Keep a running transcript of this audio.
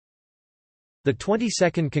The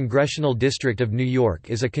 22nd Congressional District of New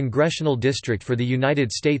York is a congressional district for the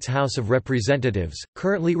United States House of Representatives,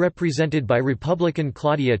 currently represented by Republican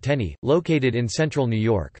Claudia Tenney, located in central New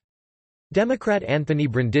York. Democrat Anthony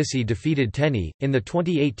Brindisi defeated Tenney, in the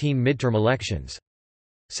 2018 midterm elections.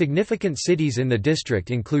 Significant cities in the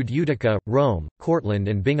district include Utica, Rome, Cortland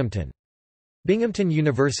and Binghamton. Binghamton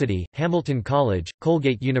University, Hamilton College,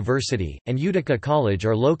 Colgate University, and Utica College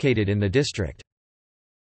are located in the district.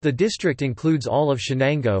 The district includes all of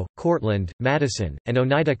Shenango, Cortland, Madison, and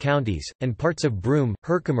Oneida counties, and parts of Broome,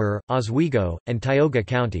 Herkimer, Oswego, and Tioga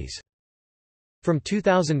counties. From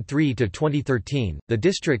 2003 to 2013, the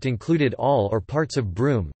district included all or parts of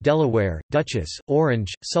Broome, Delaware, Dutchess,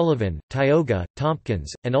 Orange, Sullivan, Tioga,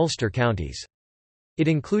 Tompkins, and Ulster counties. It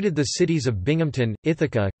included the cities of Binghamton,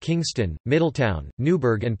 Ithaca, Kingston, Middletown,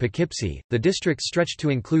 Newburgh, and Poughkeepsie. The district stretched to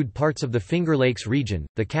include parts of the Finger Lakes region,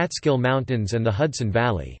 the Catskill Mountains, and the Hudson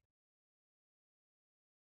Valley.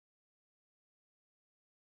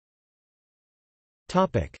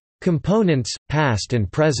 Topic: Components, past and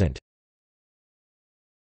present.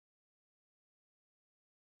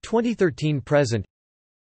 2013 present.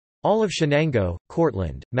 All of Shenango,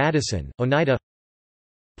 Cortland, Madison, Oneida.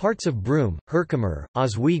 Parts of Broome, Herkimer,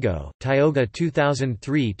 Oswego, Tioga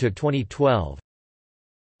 2003 to 2012.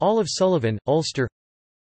 All of Sullivan, Ulster.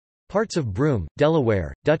 Parts of Broome,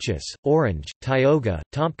 Delaware, Dutchess, Orange, Tioga,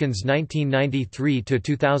 Tompkins 1993 to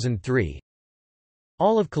 2003.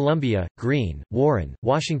 All of Columbia, Greene, Warren,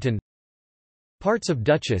 Washington. Parts of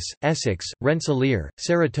Dutchess, Essex, Rensselaer,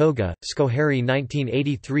 Saratoga, Schoharie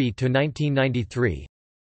 1983 to 1993.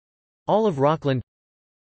 All of Rockland.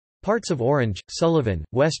 Parts of Orange, Sullivan,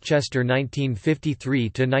 Westchester 1953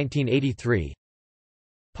 to 1983.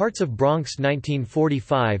 Parts of Bronx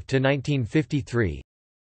 1945 to 1953.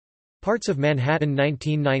 Parts of Manhattan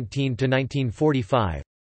 1919 to 1945.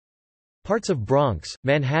 Parts of Bronx,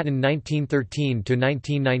 Manhattan 1913 to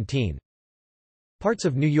 1919. Parts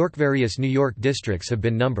of New York. Various New York districts have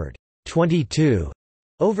been numbered 22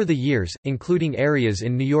 over the years, including areas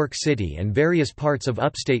in New York City and various parts of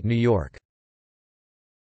upstate New York.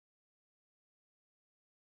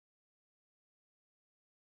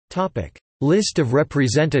 Topic: List of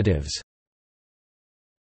representatives.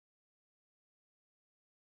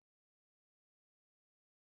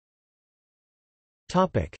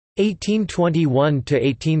 Topic: 1821 to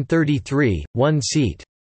 1833, 1 seat.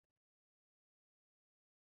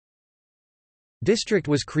 District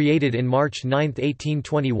was created in March 9,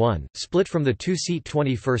 1821, split from the 2-seat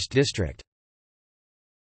 21st district.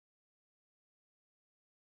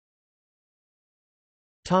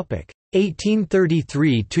 Topic: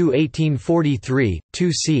 1833 to 1843,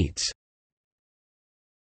 2 seats.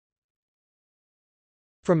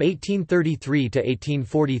 From 1833 to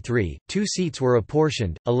 1843, 2 seats were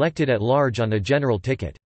apportioned, elected at large on a general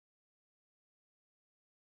ticket.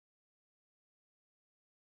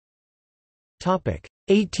 Topic: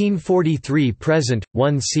 1843 present,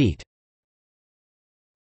 1 seat.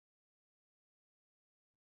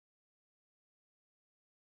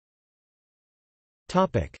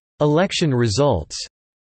 Topic: Election results.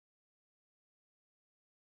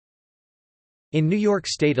 In New York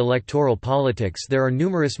State electoral politics there are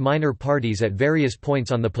numerous minor parties at various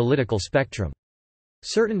points on the political spectrum.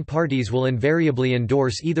 Certain parties will invariably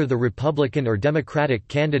endorse either the Republican or Democratic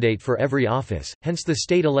candidate for every office, hence the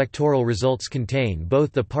state electoral results contain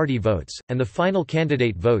both the party votes, and the final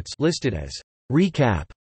candidate votes listed as recap.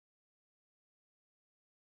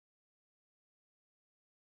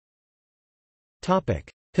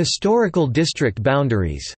 Historical district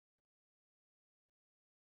boundaries.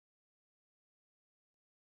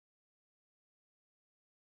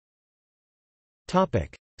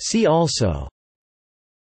 See also: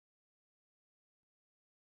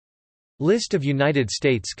 List of United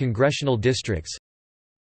States congressional districts,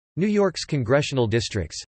 New York's congressional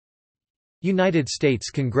districts, United States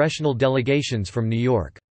congressional delegations from New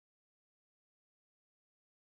York.